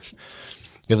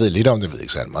 Jeg ved lidt om det, jeg ved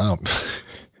ikke særlig meget om det.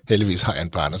 Heldigvis har jeg en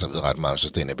partner, som ved ret meget om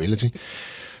sustainability.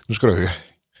 Nu skal du høre,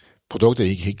 produktet er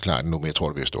ikke helt klart endnu, men jeg tror,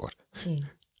 det bliver stort.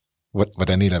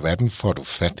 Hvordan i verden får du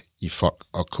fat i folk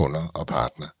og kunder og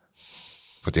partner?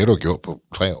 For det har du gjort på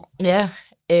 3 år.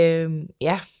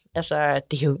 Ja, altså,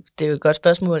 det er jo et godt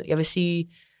spørgsmål. Jeg vil sige,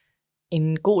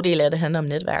 en god del af det handler om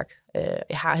netværk.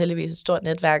 Jeg har heldigvis et stort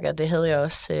netværk, og det havde jeg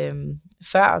også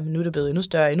før, men nu er det blevet endnu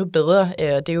større, endnu bedre,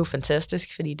 og det er jo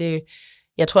fantastisk, fordi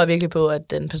jeg tror virkelig på, at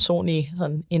den personlige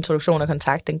sådan, introduktion og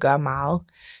kontakt, den gør meget.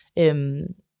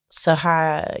 Så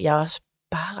har jeg også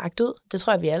bare rakt ud. Det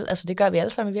tror jeg, det gør vi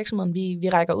alle sammen i virksomheden. Vi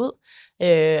rækker ud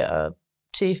og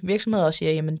til virksomheder og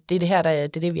siger, jamen det er det her,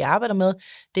 det er det, vi arbejder med.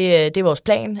 Det er vores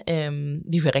plan.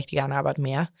 Vi vil rigtig gerne arbejde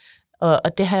mere.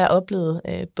 Og det har jeg oplevet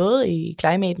både i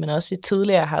Climate, men også i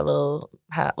tidligere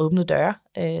har åbnet døre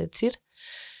tit.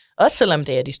 Også selvom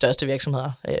det er de største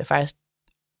virksomheder. Faktisk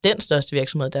den største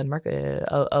virksomhed i Danmark,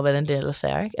 og hvordan det ellers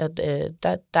er. Ikke? At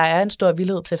der er en stor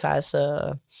villighed til faktisk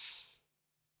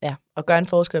at gøre en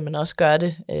forskel, men også gøre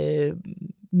det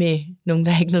med nogen,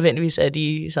 der ikke nødvendigvis er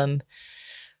de sådan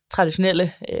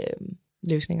traditionelle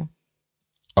løsninger.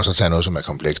 Og så tage noget, som er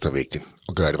komplekst og vigtigt,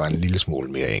 og gøre det bare en lille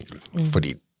smule mere enkelt.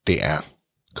 Fordi det er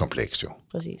komplekst jo.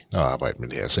 Præcis. At arbejde med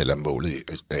det her, selvom målet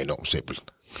er enormt simpelt.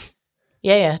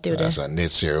 Ja, det er jo det. Altså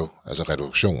net zero, altså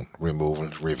reduktion, removal,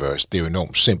 reverse, det er jo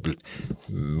enormt simpelt,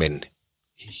 men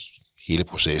hele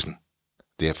processen,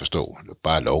 det at forstå,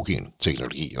 bare lovgivning,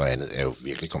 teknologi og andet, er jo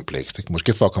virkelig komplekst. Ikke?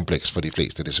 Måske for komplekst for de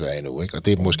fleste desværre endnu, ikke? Og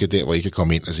det er måske der, hvor I kan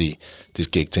komme ind og sige, det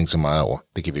skal ikke tænke så meget over,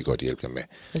 det kan vi godt hjælpe jer med.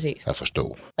 Præcis. At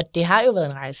forstå. Og det har jo været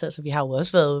en rejse, altså vi har jo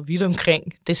også været vidt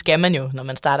omkring. Det skal man jo, når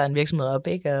man starter en virksomhed op,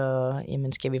 ikke? Og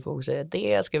jamen, skal vi fokusere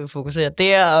der, skal vi fokusere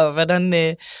der, og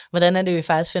hvordan er det, vi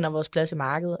faktisk finder vores plads i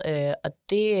markedet? Og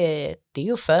det er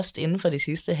jo først inden for de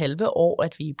sidste halve år,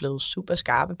 at vi er blevet super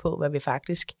skarpe på, hvad vi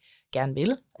faktisk gerne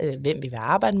vil, hvem vi vil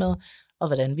arbejde med, og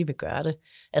hvordan vi vil gøre det.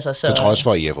 Altså, så trods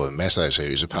for, at I har fået masser af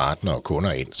seriøse partnere og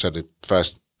kunder ind, så er det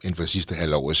først inden for de sidste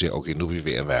halve år, at jeg siger, okay, nu er vi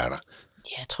ved at være der.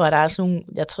 Jeg tror, der er sådan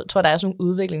nogle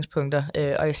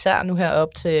udviklingspunkter, og især nu her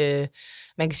op til,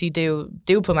 man kan sige, det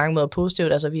er jo på mange måder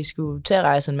positivt, altså vi skulle til at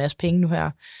rejse en masse penge nu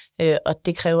her, og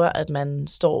det kræver, at man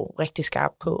står rigtig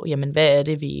skarpt på, jamen hvad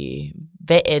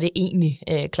er det egentlig,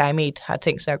 Climate har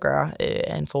tænkt sig at gøre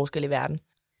af en forskel i verden.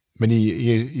 Men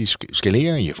I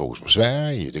skalerer, I har fokus på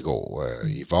Sverige, det går,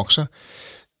 I vokser.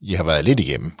 I har været lidt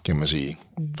igennem, kan man sige,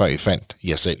 før I fandt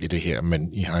jer selv i det her,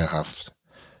 men I har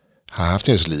haft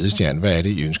jeres ledestjerne. Hvad er det,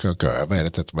 I ønsker at gøre?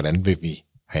 Hvordan vil vi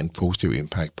have en positiv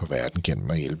impact på verden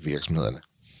gennem at hjælpe virksomhederne?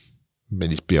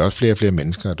 Men I bliver også flere og flere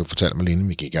mennesker, og du fortalte mig lige, inden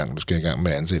vi gik i gang, du skal i gang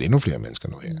med at ansætte endnu flere mennesker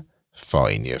nu her, for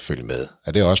egentlig at følge med.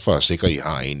 Er det også for at sikre, at I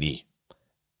har egentlig,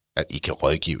 at I kan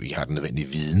rådgive, I har den nødvendige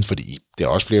viden, fordi det er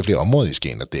også flere og flere områder, I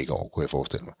skal ind og dække over, kunne jeg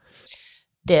forestille mig.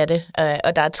 Det er det,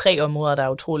 og der er 3 områder, der er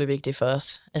utrolig vigtige for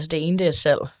os. Altså det ene, det er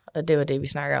salg, og det var det, vi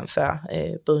snakkede om før.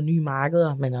 Både nye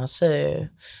markeder, men også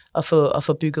at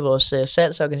få bygget vores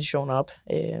salgsorganisation op,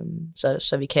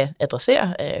 så vi kan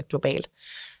adressere globalt.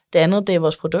 Det andet, det er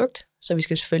vores produkt, så vi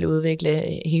skal selvfølgelig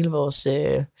udvikle hele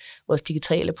vores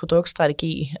digitale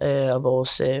produktstrategi og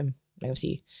vores, man kan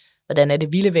sige, hvordan er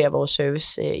det, vi leverer vores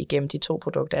service igennem de 2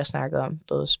 produkter, jeg snakkede om,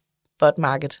 både spot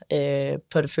market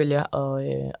porteføljer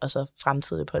og så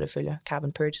fremtidige porteføljer,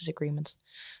 carbon purchase agreements.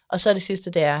 Og så det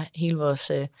sidste, det er hele vores,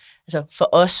 altså for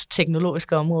os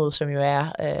teknologiske område, som jo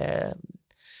er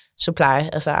supply,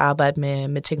 altså arbejde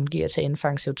med teknologier til at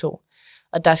indfange CO2.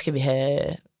 Og der skal vi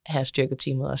have styrket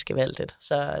teamet og skal valgt det.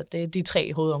 Så det er de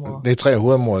 3 hovedområder. Det er 3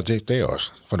 hovedområder, det er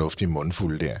også fornuftige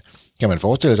mundfulde der. Kan man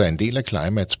forestille sig, at en del af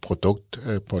Climats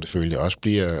produktportefølje også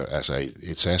bliver altså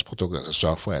et SaaS-produkt, altså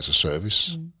software, altså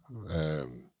service,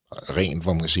 rent,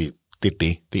 hvor man kan sige, det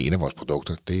er en af vores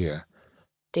produkter, det er...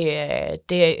 Ja,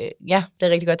 det er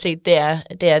rigtig godt set. Det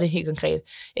er det helt konkret.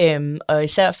 Og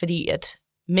især fordi, at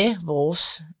med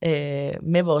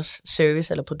vores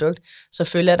service eller produkt, så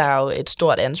følger der jo et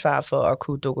stort ansvar for at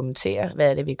kunne dokumentere,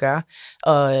 hvad er det, vi gør,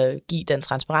 og give den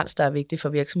transparens, der er vigtig for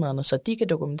virksomhederne, så de kan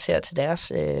dokumentere til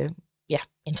deres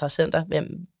interessenter,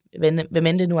 hvem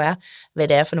end det nu er, hvad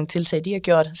det er for nogle tiltag, de har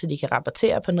gjort, så de kan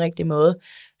rapportere på den rigtige måde,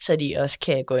 så de også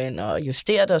kan gå ind og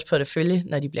justere deres portefølje,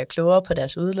 når de bliver klogere på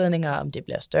deres udledninger, om det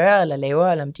bliver større eller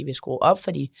lavere, eller om de vil skrue op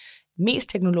for de mest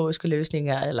teknologiske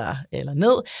løsninger eller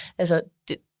ned. Altså,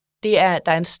 der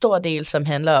er en stor del, som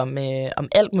handler om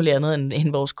alt muligt andet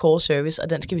end vores core service, og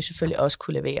den skal vi selvfølgelig også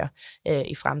kunne levere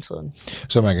i fremtiden.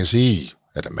 Så man kan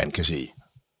sige,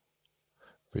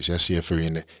 hvis jeg siger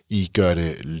følgende, I gør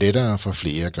det lettere for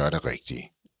flere at gøre det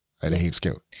rigtige. Er det helt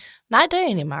skævt? Nej, det er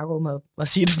egentlig meget god at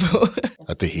sige det på.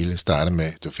 Og det hele startede med,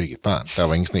 at du fik et barn. Der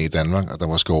var ingen sne i Danmark, og der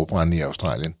var skovbrande i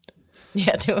Australien.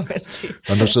 Ja, det var det.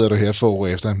 Og nu sidder du her få år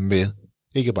efter med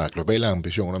ikke bare globale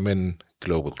ambitioner, men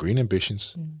Global Green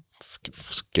Ambitions.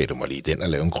 Gav du mig lige den at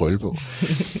lave en krølle på?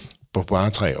 På bare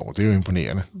 3 år, det er jo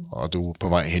imponerende. Og du er på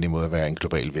vej hen imod at være en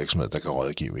global virksomhed, der kan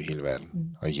rådgive i hele verden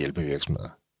og hjælpe virksomheder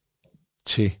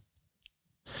til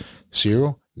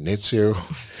zero, net zero,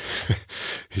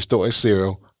 historisk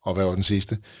zero, og hvad var den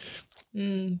sidste?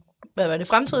 Hvad var det?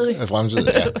 Fremtidig?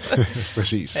 Fremtidig, ja.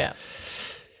 Præcis. Ja.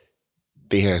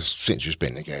 Det her er sindssygt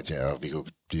spændende, Katja, og vi kan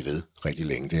blive ved rigtig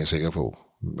længe, det er jeg sikker på.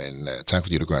 Men tak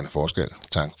fordi du gør en forskel.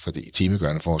 Tak fordi teamet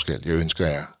gør en forskel. Jeg ønsker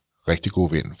jer rigtig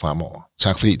god vind fremover.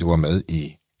 Tak fordi du var med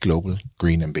i Global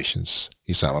Green Ambitions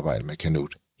i samarbejde med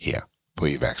Canut her på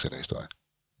Iværksætterhistorie.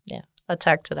 Ja, og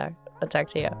tak til dig, og tak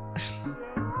til jer.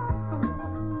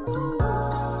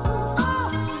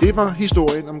 Det var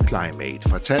historien om Climate,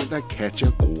 fortalt af Katja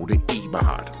Grote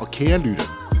Eberhardt. Og kære lytter,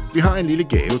 vi har en lille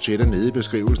gave til dig nede i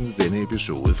beskrivelsen af denne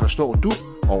episode. Forstår du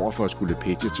over for at skulle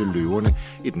pitche til løverne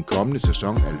i den kommende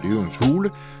sæson af Løvens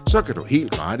Hule, så kan du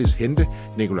helt gratis hente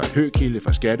Nikolaj Høgkilde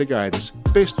fra Skatteguidens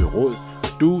bedste råd,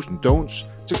 do's and don'ts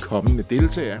til kommende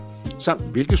deltagere, samt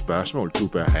hvilke spørgsmål du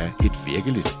bør have et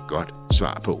virkelig godt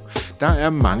svar på. Der er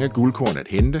mange guldkorn at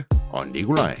hente, og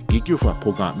Nikolaj gik jo fra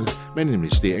programmet med en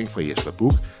investering fra Jesper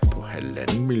Buch på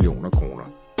 1,5 millioner kroner.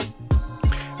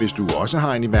 Hvis du også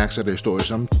har en iværksætterhistorie,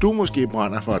 som du måske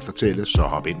brænder for at fortælle, så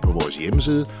hop ind på vores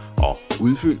hjemmeside og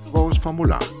udfyld vores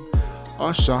formular.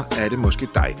 Og så er det måske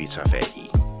dig, vi tager fat i.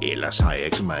 Ellers har jeg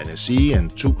ikke så meget at sige end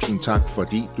tusind tak,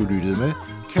 fordi du lyttede med.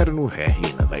 Kan du nu have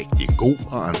en rigtig god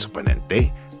og entreprenant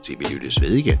dag, til vi lyttes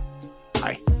ved igen.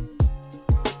 Hej.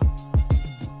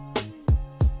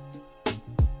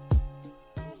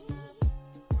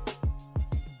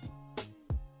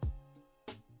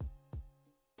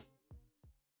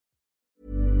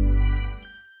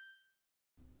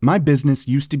 My business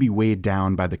used to be weighed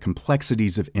down by the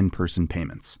complexities of in-person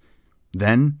payments.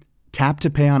 Then, Tap to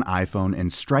Pay on iPhone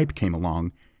and Stripe came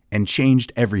along and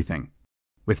changed everything.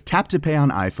 With Tap to Pay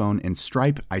on iPhone and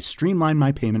Stripe, I streamlined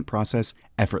my payment process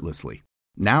effortlessly.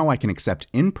 Now I can accept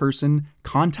in-person,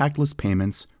 contactless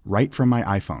payments right from my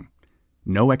iPhone.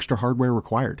 No extra hardware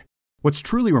required. What's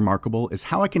truly remarkable is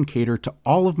how I can cater to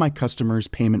all of my customers'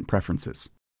 payment preferences.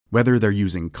 Whether they're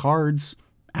using cards,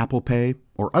 Apple Pay,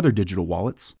 or other digital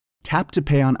wallets, Tap to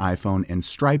Pay on iPhone and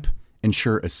Stripe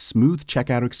ensure a smooth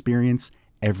checkout experience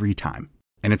every time.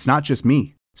 And it's not just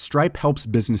me. Stripe helps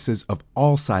businesses of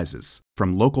all sizes,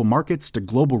 from local markets to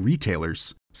global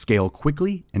retailers, scale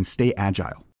quickly and stay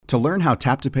agile. To learn how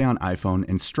Tap to Pay on iPhone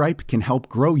and Stripe can help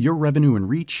grow your revenue and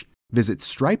reach, visit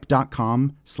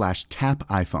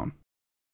stripe.com/tapiphone.